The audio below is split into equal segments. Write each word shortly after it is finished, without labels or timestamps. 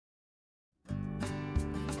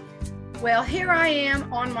Well, here I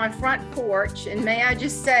am on my front porch, and may I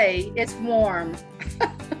just say, it's warm.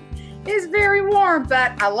 It's very warm,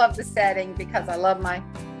 but I love the setting because I love my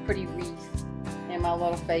pretty wreath and my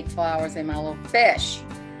little fake flowers and my little fish.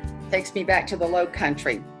 Takes me back to the low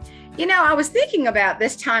country. You know, I was thinking about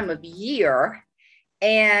this time of year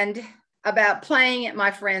and about playing at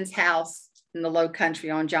my friend's house in the low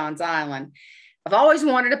country on John's Island. I've always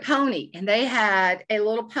wanted a pony, and they had a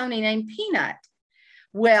little pony named Peanut.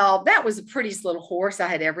 Well, that was the prettiest little horse I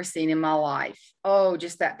had ever seen in my life. Oh,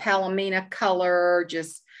 just that palomino color,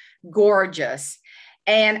 just gorgeous.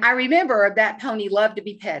 And I remember that pony loved to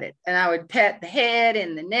be petted, and I would pet the head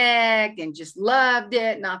and the neck and just loved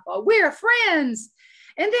it. And I thought, we're friends.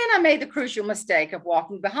 And then I made the crucial mistake of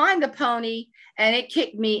walking behind the pony, and it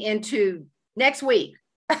kicked me into next week.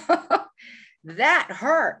 That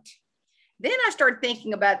hurt. Then I started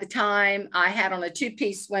thinking about the time I had on a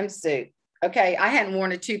two-piece swimsuit. Okay, I hadn't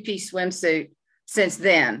worn a two-piece swimsuit since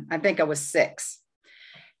then. I think I was 6.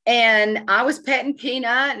 And I was petting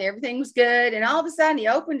Peanut and everything was good. And all of a sudden he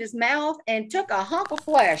opened his mouth and took a hunk of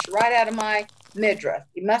flesh right out of my midriff.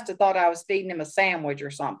 He must have thought I was feeding him a sandwich or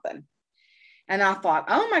something. And I thought,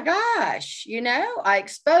 oh my gosh, you know, I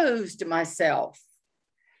exposed myself.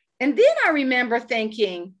 And then I remember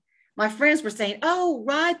thinking, my friends were saying, oh,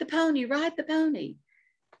 ride the pony, ride the pony.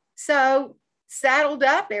 So saddled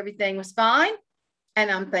up, everything was fine. And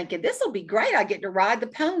I'm thinking, this will be great. I get to ride the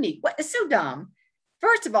pony. What? It's so dumb.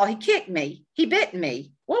 First of all, he kicked me. He bit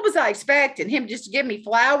me. What was I expecting? Him just to give me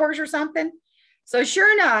flowers or something? So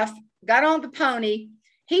sure enough, got on the pony.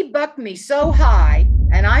 He bucked me so high,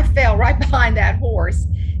 and I fell right behind that horse.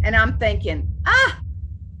 And I'm thinking,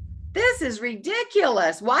 this is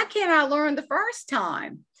ridiculous. Why can't I learn the first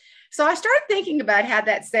time? So I started thinking about how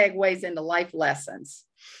that segues into life lessons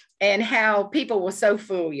and how people will so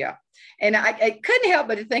fool you. And I couldn't help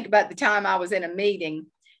but to think about the time I was in a meeting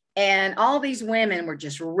and all these women were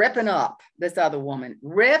just ripping up this other woman,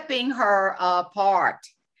 ripping her apart.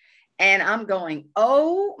 And I'm going,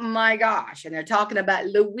 oh my gosh. And they're talking about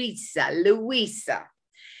Louisa,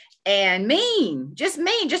 and mean, just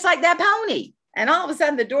like that pony. And all of a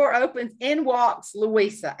sudden the door opens, in walks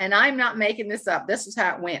Louisa. And I'm not making this up. This is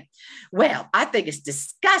how it went. Well, I think it's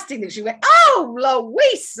disgusting that she went, oh,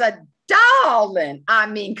 Louisa, darling. I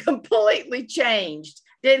mean, completely changed.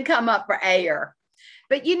 Didn't come up for air.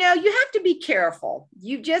 But, you know, you have to be careful.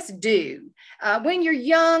 You just do. When you're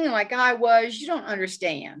young, like I was, you don't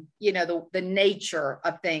understand, you know, the nature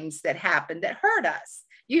of things that happen that hurt us.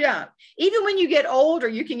 You don't. Even when you get older,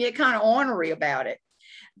 you can get kind of ornery about it.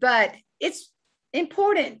 But it's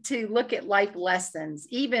important to look at life lessons,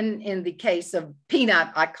 even in the case of Peanut.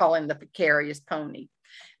 I call him the precarious pony,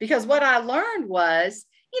 because what I learned was,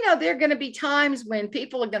 you know, there are going to be times when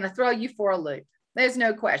people are going to throw you for a loop. There's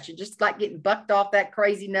no question, just like getting bucked off that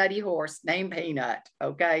crazy nutty horse named Peanut.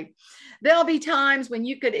 Okay. There'll be times when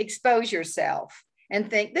you could expose yourself and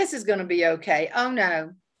think this is going to be okay. Oh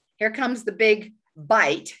no, here comes the big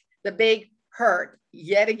bite, the big hurt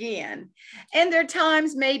yet again. And there are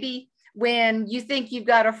times maybe when you think you've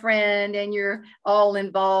got a friend and you're all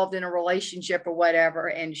involved in a relationship or whatever,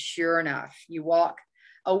 and sure enough, you walk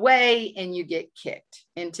away and you get kicked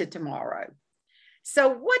into tomorrow. So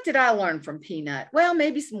what did I learn from Peanut? Well,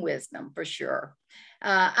 maybe some wisdom for sure.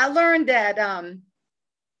 I learned that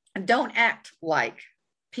don't act like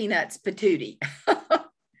Peanut's patootie.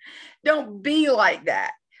 Don't be like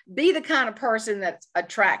that. Be the kind of person that's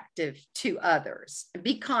attractive to others.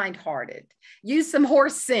 Be kind-hearted. Use some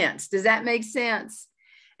horse sense. Does that make sense?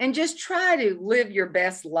 And just try to live your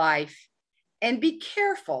best life and be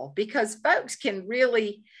careful, because folks can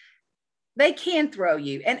really, they can throw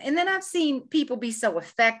you. And then I've seen people be so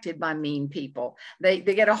affected by mean people. They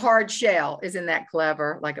get a hard shell. Isn't that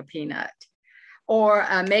clever? Like a peanut. Or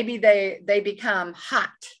maybe they become hot,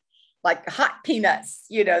 like hot peanuts.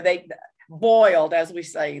 You know, they boiled, as we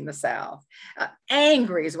say in the South.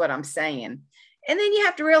 Angry is what I'm saying. And then you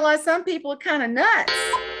have to realize some people are kind of nuts,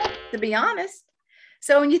 to be honest.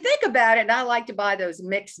 So when you think about it, and I like to buy those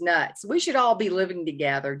mixed nuts, we should all be living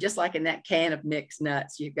together, just like in that can of mixed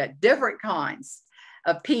nuts. You've got different kinds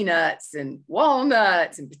of peanuts and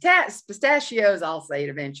walnuts and pistachios, I'll say it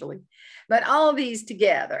eventually, but all of these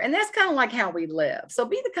together. And that's kind of like how we live. So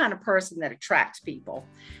be the kind of person that attracts people,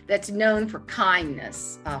 that's known for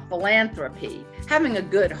kindness, philanthropy, having a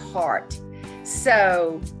good heart.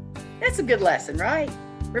 So that's a good lesson, right?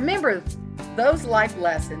 Remember those life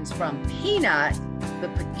lessons from Peanut, the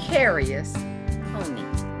precarious pony.